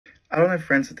I don't have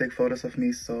friends to take photos of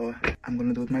me, so I'm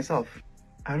gonna do it myself.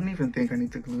 I don't even think I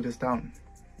need to glue this down.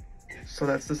 So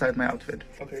let's decide my outfit.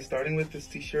 Okay, starting with this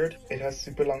t-shirt. It has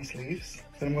super long sleeves.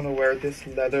 Then I'm gonna wear this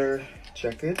leather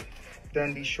jacket.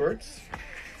 Then these shorts.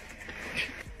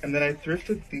 And then I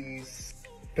thrifted these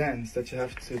bands that you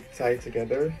have to tie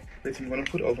together, which I'm gonna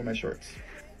put over my shorts.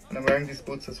 And I'm wearing these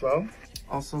boots as well.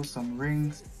 Also some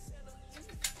rings.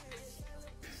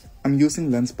 I'm using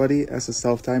LensBuddy as a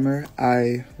self-timer.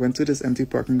 I went to this empty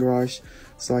parking garage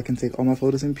so I can take all my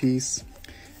photos in peace.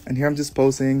 And here I'm just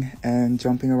posing and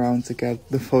jumping around to get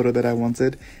the photo that I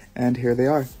wanted. And here they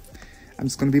are. I'm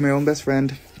just gonna be my own best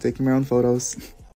friend, taking my own photos.